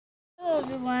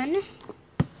everyone.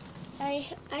 I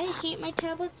hate my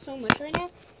tablet so much right now.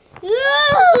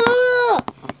 Ugh!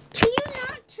 Can you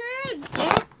not turn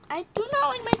down? I do not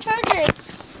like my charger.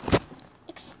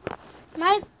 It's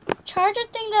my charger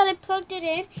thing that I plugged it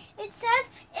in. It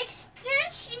says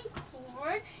extension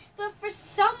cord, but for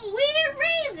some weird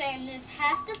reason, this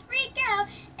has to freak out,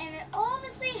 and it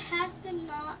obviously has to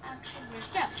not actually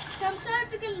work out. So I'm sorry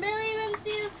if you can barely even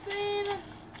see the screen.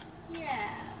 Yeah,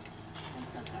 I'm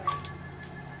so sorry.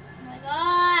 Oh my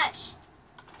gosh.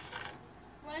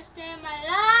 Worst day of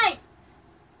my life.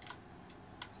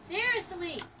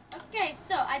 Seriously. Okay,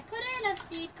 so I put in a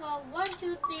seed called 1, 2,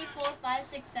 3, 4, 5,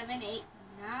 6, 7, 8,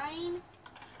 9.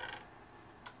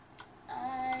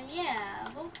 Yeah.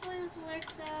 Hopefully this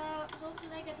works out.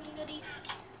 Hopefully I get some goodies,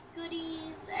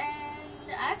 and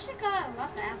I actually got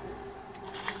lots of apples.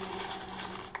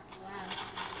 Wow.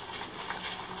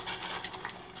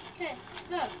 Okay,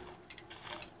 so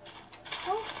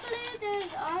hopefully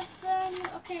there's awesome.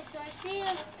 Okay, so I see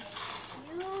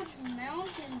huge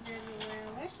mountains everywhere.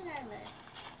 Where should I live?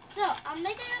 So I'm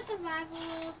making a survival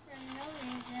world for no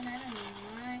reason. I don't know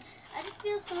why. I just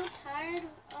feel so tired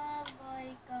of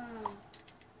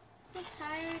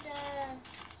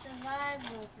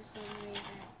survival for some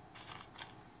reason.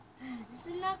 This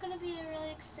is not going to be a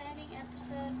really exciting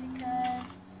episode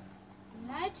because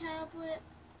my tablet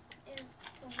is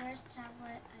the worst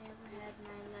tablet I ever had in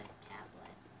my life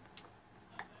tablet.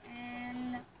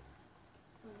 And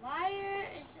the wire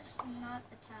is just not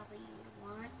the tablet you would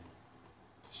want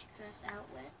to stress out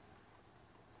with.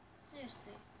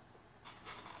 Seriously.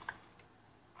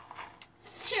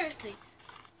 Seriously.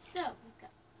 So, we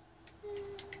got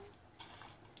six.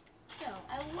 So,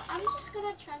 I'm just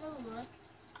going to try to look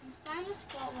and find a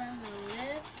spot where I'm going to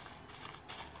live.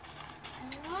 I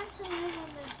want to live on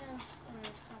the hills or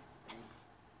something.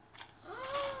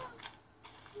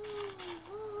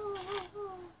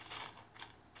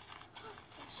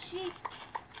 Some sheep.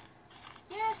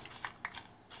 Yes.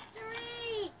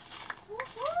 3.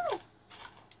 Woohoo!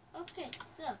 Okay,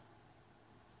 so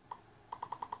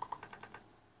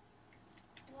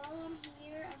while I'm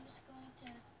here, I'm just going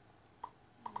to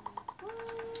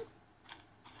wood.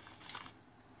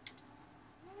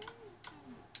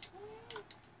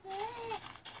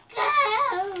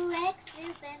 Go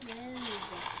X's and O's.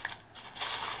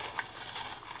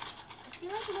 I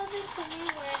feel like living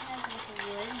somewhere where it has lots of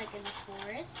wood, like in the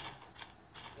forest.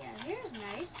 Yeah, here's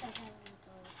nice. I have a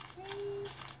little cave.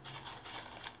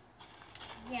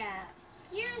 Yeah,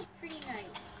 here's pretty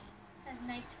nice. Has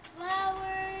nice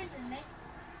flowers and nice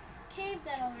cave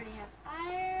that already have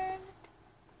iron.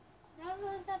 Not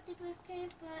really that deep of a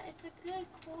cave, but it's a good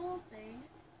coal thing.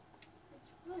 It's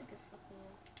really good for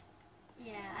coal.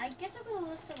 Yeah, I guess I'm gonna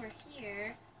live somewhere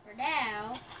here for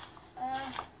now.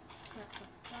 Lots of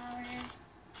flowers.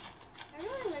 I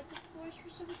really like the forest for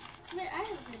some reason. I mean, I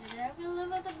haven't been to that. I'm gonna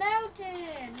live on the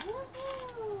mountain.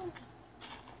 Woohoo!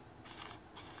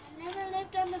 I never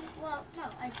lived on the, well, no,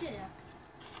 I did,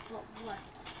 but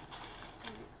once. So,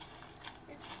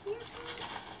 is here good?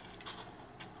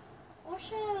 Or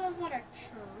should I live on a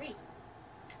tree?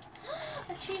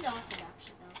 A tree's awesome,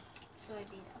 actually, though. So I'm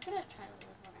gonna try to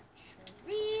live on a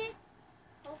tree.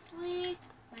 Hopefully,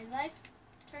 my life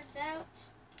turns out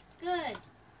good.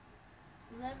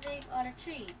 Living on a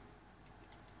tree.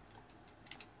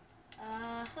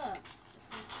 This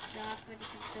is not going to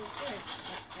be so good,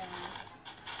 but,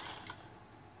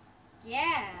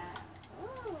 yeah.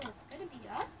 Oh, it's going to be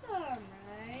awesome,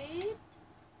 right?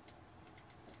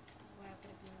 So this is where I'm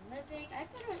going to be living. I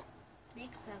better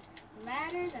make some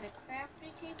ladders and a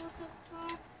crafting table so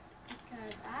far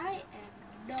because I am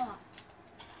not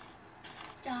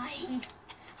dying.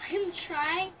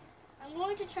 I'm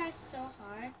going to try so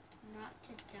hard not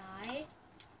to die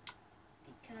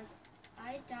because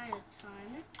I die a ton.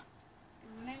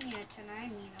 And when I mean a ton, I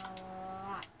mean a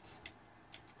lot.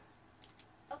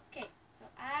 Okay, so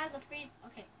I have the freeze.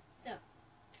 Okay, so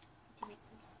to make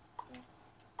some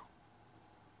sticks.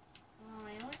 Oh,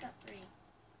 I only got 3. Is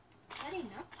that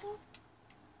enough though?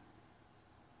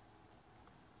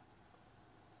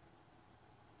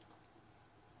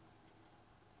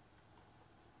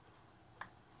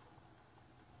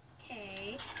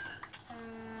 Okay.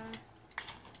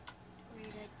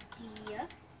 Great idea.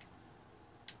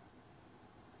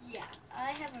 Yeah,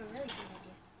 I have a really good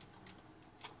idea.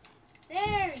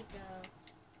 There we go.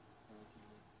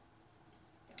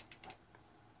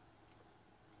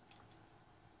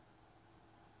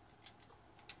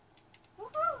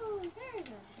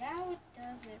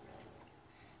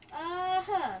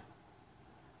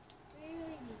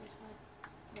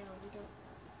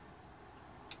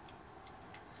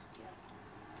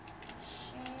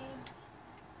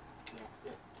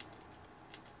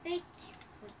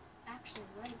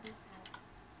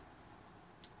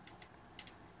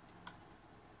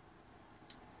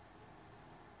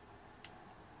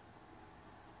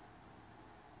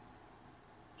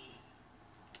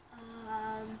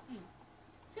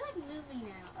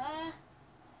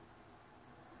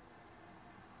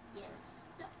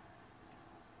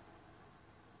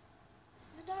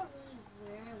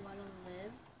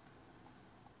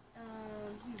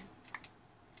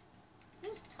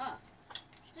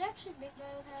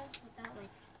 process without like,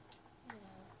 you know,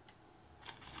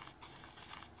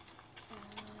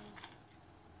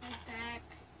 my back,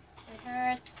 it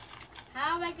hurts.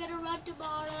 How am I gonna run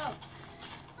tomorrow?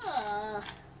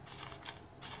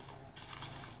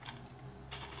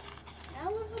 Now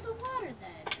over the water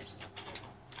then or something.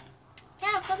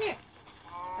 Cow, come here.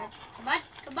 Come on,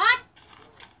 come on.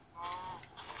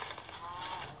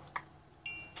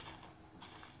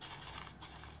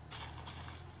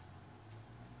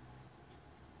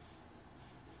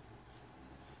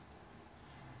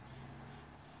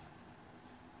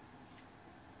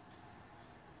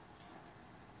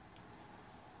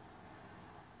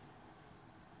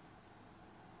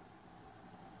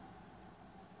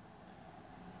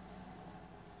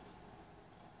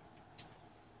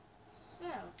 So,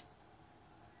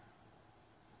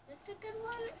 is this a good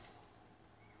one?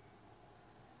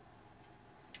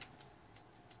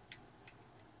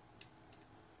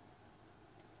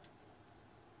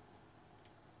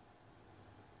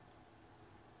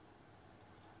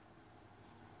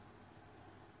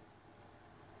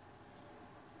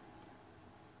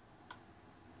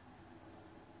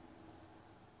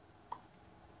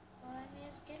 Well, I mean,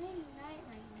 it's getting night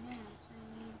right now, so I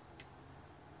mean,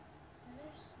 I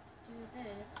just do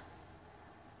this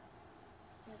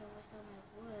instead of waste all my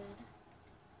wood.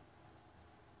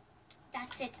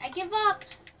 That's it. I give up.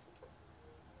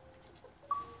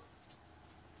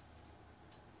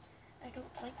 I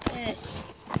don't like this.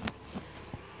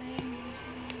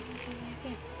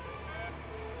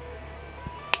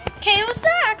 Okay, it was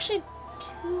not actually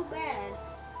too bad.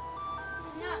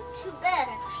 Not too bad,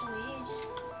 actually.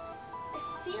 I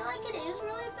feel like it is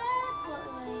really bad, but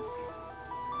like,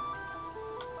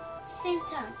 same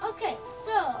time. Okay,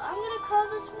 so I'm gonna call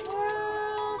this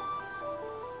world.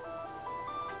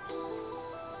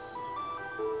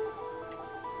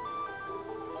 I'm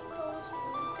gonna call this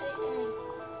world AA.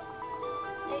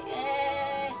 AA.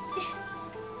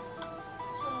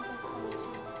 That's what I'm gonna call this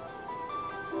world.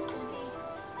 This is gonna be.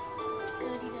 It's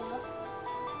good enough.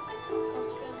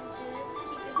 Post privileges.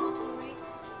 Keep inventory.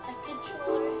 My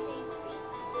controller hates me.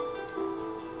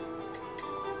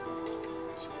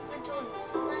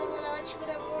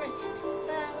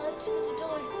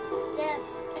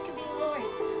 Dance, I could be Lori.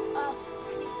 I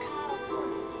could be Kyle.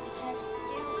 I can't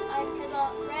do, I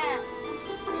cannot rap.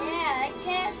 Yeah, I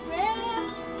can't rap.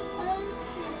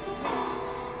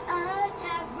 I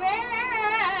can't rap.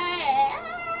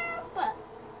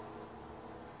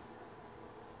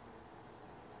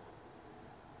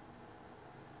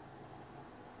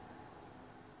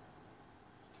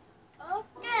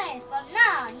 Okay, so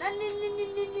now, no.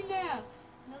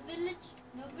 No village,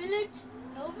 no village,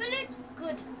 no village.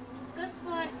 Good. Good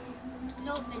for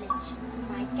no village. Oh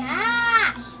my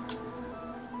gosh.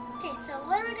 Okay, so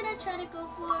what are we gonna try to go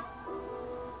for?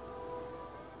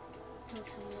 Don't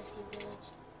tell me I see a village.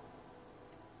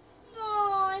 No,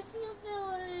 I see a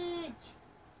village.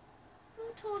 Who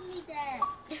told me that?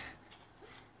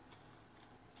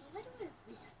 Why do I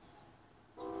always have to see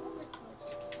public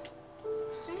villages?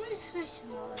 For some reason I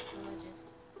smell like villages.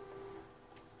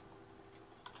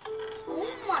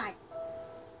 Oh my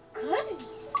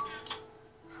goodness!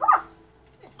 Huh.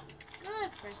 That's a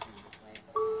good person to play.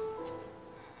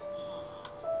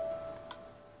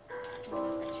 I'm not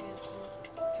gonna trip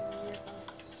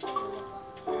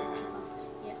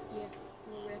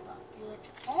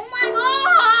Oh my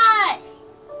god!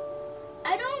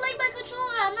 I don't like my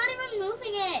controller. I'm not even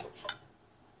moving it.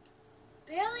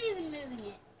 Barely even moving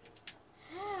it.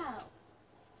 How?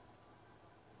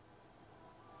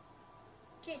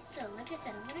 Okay, so like I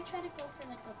said, I'm gonna try to go for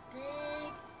like a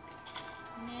big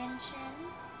mansion.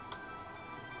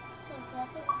 So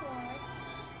block of quartz,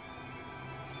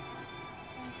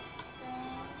 some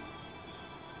stone,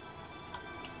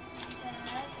 stairs, and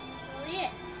that's really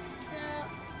it. So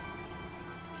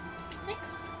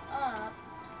 6 up.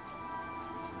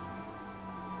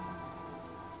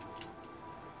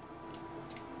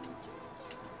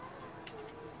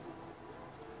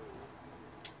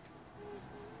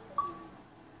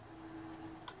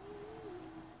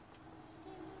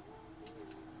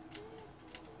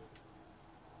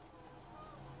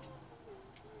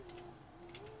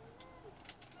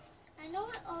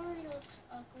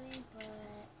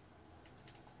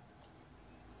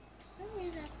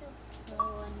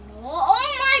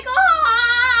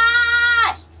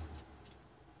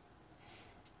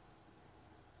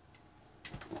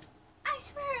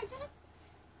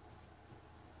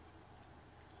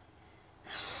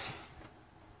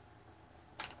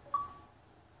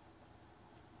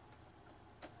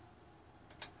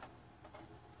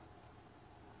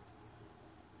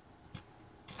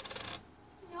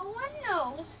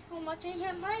 watch, I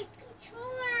hit my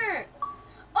controller.